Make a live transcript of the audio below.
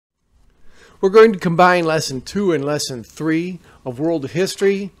We're going to combine Lesson 2 and Lesson 3 of World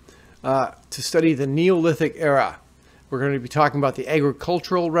History to study the Neolithic era. We're going to be talking about the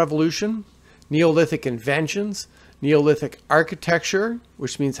Agricultural Revolution, Neolithic inventions, Neolithic architecture,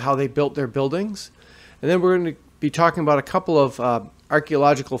 which means how they built their buildings. And then we're going to be talking about a couple of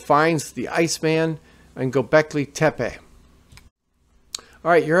archaeological finds, the Iceman and Göbekli Tepe. All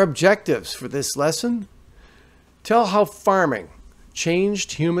right, your objectives for this lesson. Tell how farming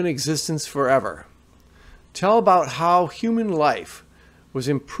changed human existence forever. Tell about how human life was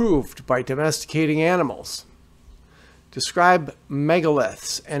improved by domesticating animals. Describe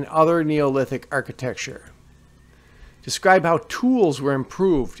megaliths and other Neolithic architecture. Describe how tools were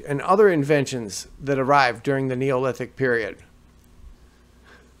improved and other inventions that arrived during the Neolithic period.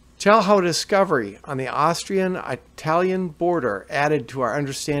 Tell how discovery on the Austrian-Italian border added to our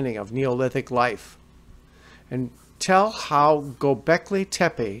understanding of Neolithic life. And tell how Göbekli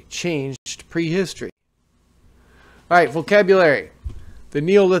Tepe changed prehistory. All right, vocabulary. The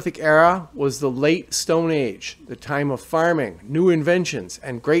Neolithic era was the late Stone Age, the time of farming, new inventions,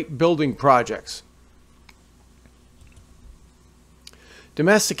 and great building projects.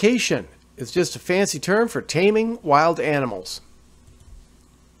 Domestication is just a fancy term for taming wild animals.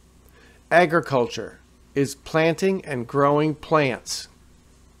 Agriculture is planting and growing plants.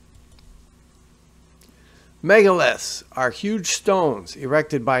 Megaliths are huge stones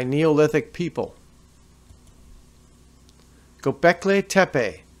erected by Neolithic people. Göbekli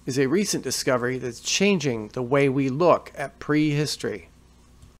Tepe is a recent discovery that's changing the way we look at prehistory.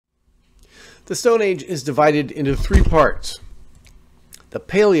 The Stone Age is divided into three parts: the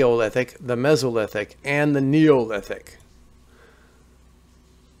Paleolithic, the Mesolithic, and the Neolithic.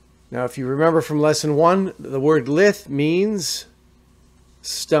 Now, if you remember from Lesson 1, the word lith means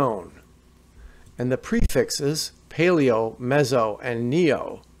stone. And the prefixes paleo, meso, and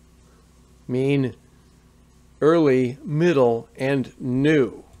neo mean early, middle, and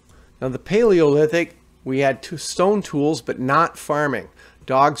new. Now, the Paleolithic, we had stone tools, but not farming.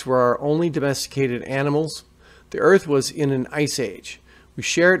 Dogs were our only domesticated animals. The Earth was in an ice age. We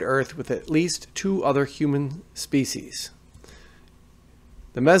shared Earth with at least 2 other human species.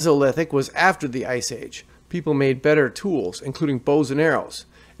 The Mesolithic was after the Ice Age. People made better tools, including bows and arrows,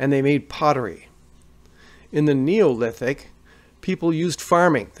 and they made pottery. In the Neolithic, people used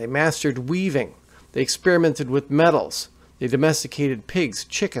farming. They mastered weaving. They experimented with metals. They domesticated pigs,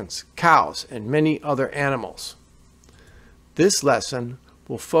 chickens, cows, and many other animals. This lesson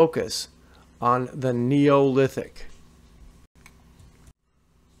will focus on the Neolithic.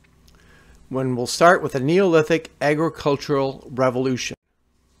 When we'll start with the Neolithic Agricultural Revolution.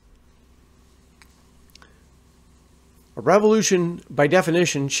 A revolution, by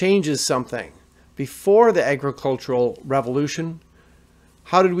definition, changes something. Before the Agricultural Revolution,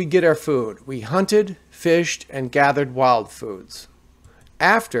 how did we get our food? We hunted, fished, and gathered wild foods.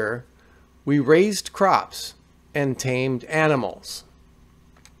 After, we raised crops and tamed animals.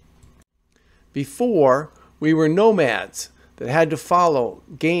 Before, we were nomads that had to follow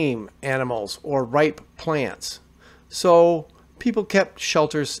game animals or ripe plants. So, people kept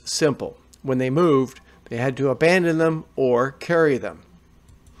shelters simple. When they moved, they had to abandon them or carry them.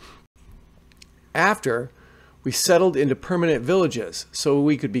 After, we settled into permanent villages so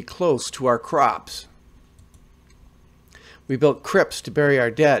we could be close to our crops. We built crypts to bury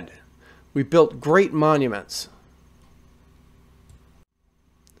our dead. We built great monuments.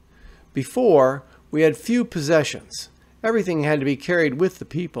 Before, we had few possessions. Everything had to be carried with the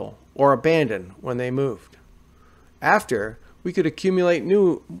people or abandoned when they moved. After, we could accumulate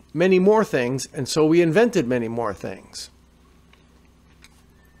many more things, and so we invented many more things.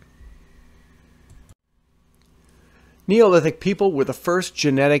 Neolithic people were the first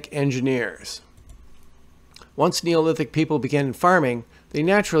genetic engineers. Once Neolithic people began farming, they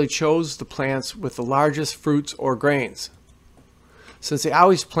naturally chose the plants with the largest fruits or grains. Since they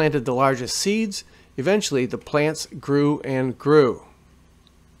always planted the largest seeds, eventually the plants grew and grew.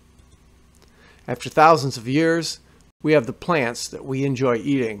 After thousands of years, we have the plants that we enjoy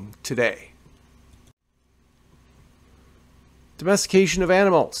eating today. Domestication of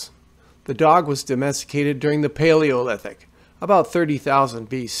animals. The dog was domesticated during the Paleolithic, about 30,000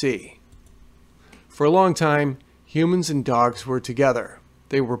 BC. For a long time, humans and dogs were together.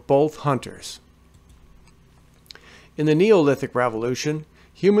 They were both hunters. In the Neolithic Revolution,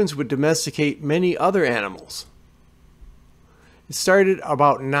 humans would domesticate many other animals. It started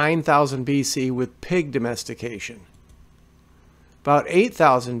about 9,000 BC with pig domestication. About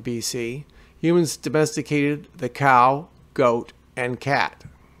 8,000 BC, humans domesticated the cow, goat, and cat.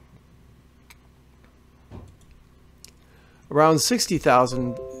 Around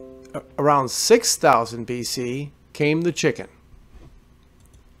 60,000 around 6000 BC came the chicken.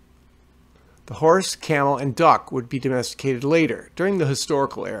 The horse, camel, and duck would be domesticated later, during the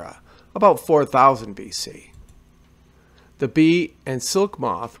historical era, about 4000 BC. The bee and silk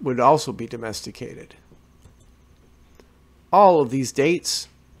moth would also be domesticated. All of these dates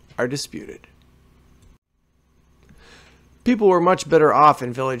are disputed. People were much better off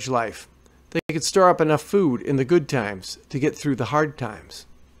in village life. They could store up enough food in the good times to get through the hard times.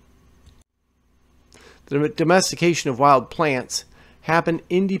 The domestication of wild plants happened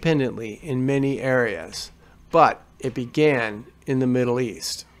independently in many areas, but it began in the Middle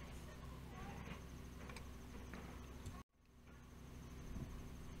East.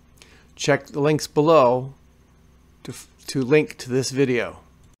 Check the links below to link to this video,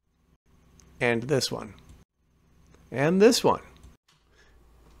 and this one, and this one.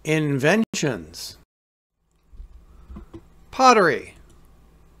 Inventions: pottery,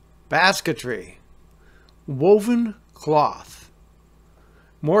 basketry, woven cloth,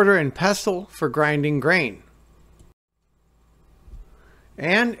 mortar and pestle for grinding grain,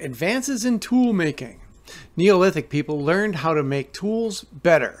 and advances in tool making. Neolithic people learned how to make tools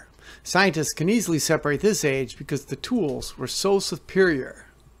better. Scientists can easily separate this age because the tools were so superior.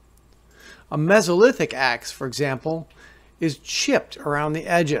 A Mesolithic axe, for example, is chipped around the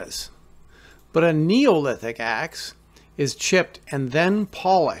edges, but a Neolithic axe is chipped and then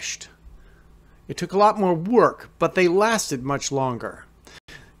polished. It took a lot more work, but they lasted much longer.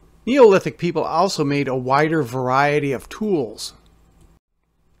 Neolithic people also made a wider variety of tools.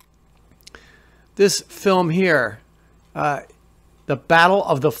 This film here, the Battle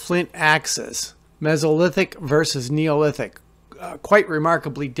of the Flint Axes, Mesolithic versus Neolithic, quite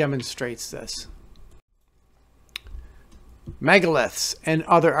remarkably demonstrates this. Megaliths and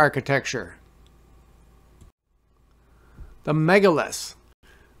other architecture. The megaliths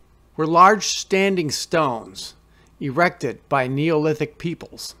were large standing stones erected by Neolithic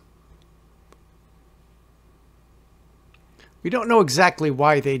peoples. We don't know exactly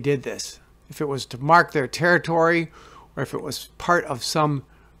why they did this, if it was to mark their territory or if it was part of some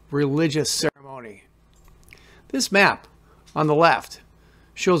religious ceremony. This map on the left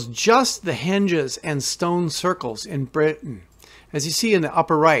shows just the henges and stone circles in Britain. As you see in the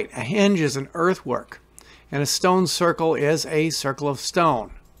upper right, a henge is an earthwork, and a stone circle is a circle of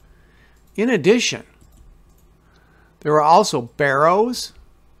stone. In addition, there were also barrows,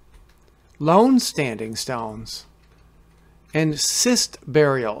 lone standing stones, and cist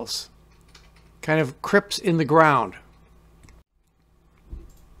burials, kind of crypts in the ground.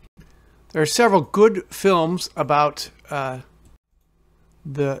 There are several good films about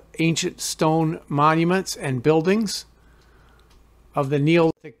the ancient stone monuments and buildings of the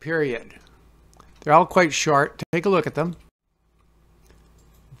Neolithic period. They're all quite short. Take a look at them.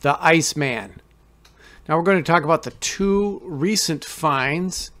 The Iceman. Now we're going to talk about the two recent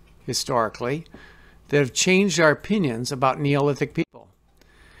finds, historically, that have changed our opinions about Neolithic people.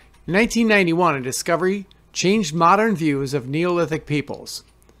 In 1991, a discovery changed modern views of Neolithic peoples.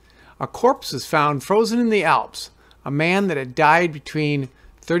 A corpse was found frozen in the Alps, a man that had died between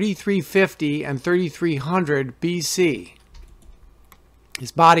 3350 and 3300 BC.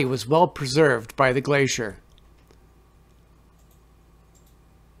 His body was well preserved by the glacier.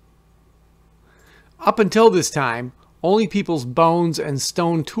 Up until this time, only people's bones and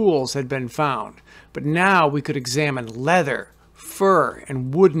stone tools had been found, but now we could examine leather, fur,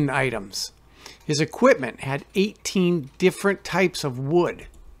 and wooden items. His equipment had 18 different types of wood.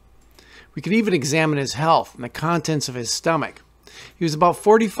 We could even examine his health and the contents of his stomach. He was about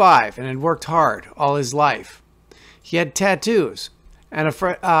 45 and had worked hard all his life. He had tattoos and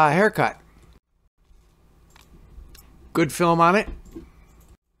a haircut. Good film on it.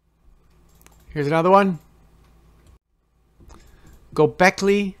 Here's another one.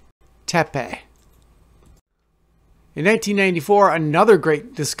 Göbekli Tepe. In 1994, another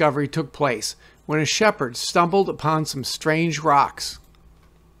great discovery took place when a shepherd stumbled upon some strange rocks.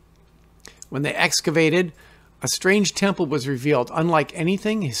 When they excavated, a strange temple was revealed, unlike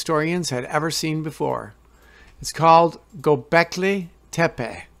anything historians had ever seen before. It's called Göbekli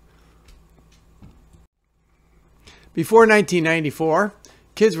Tepe. Before 1994,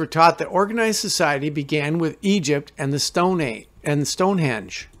 kids were taught that organized society began with Egypt and the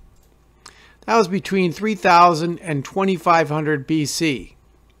Stonehenge. That was between 3000 and 2500 BC.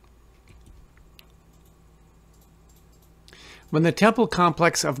 When the temple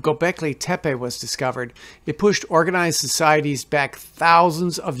complex of Göbekli Tepe was discovered, it pushed organized societies back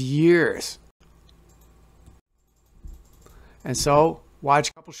thousands of years. And so, watch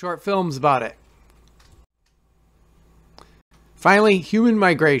a couple short films about it. Finally, human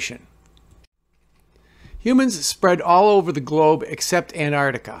migration. Humans spread all over the globe except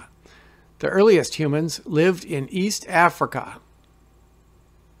Antarctica. The earliest humans lived in East Africa.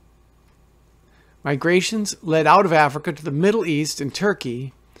 Migrations led out of Africa to the Middle East and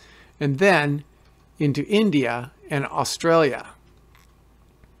Turkey, and then into India and Australia.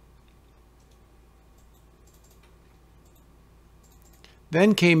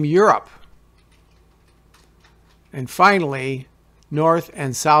 Then came Europe, and finally North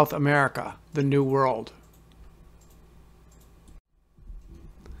and South America, the New World.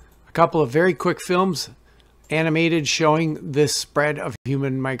 A couple of very quick films animated showing this spread of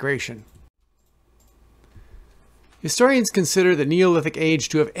human migration. Historians consider the Neolithic Age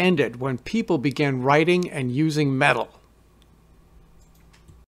to have ended when people began writing and using metal.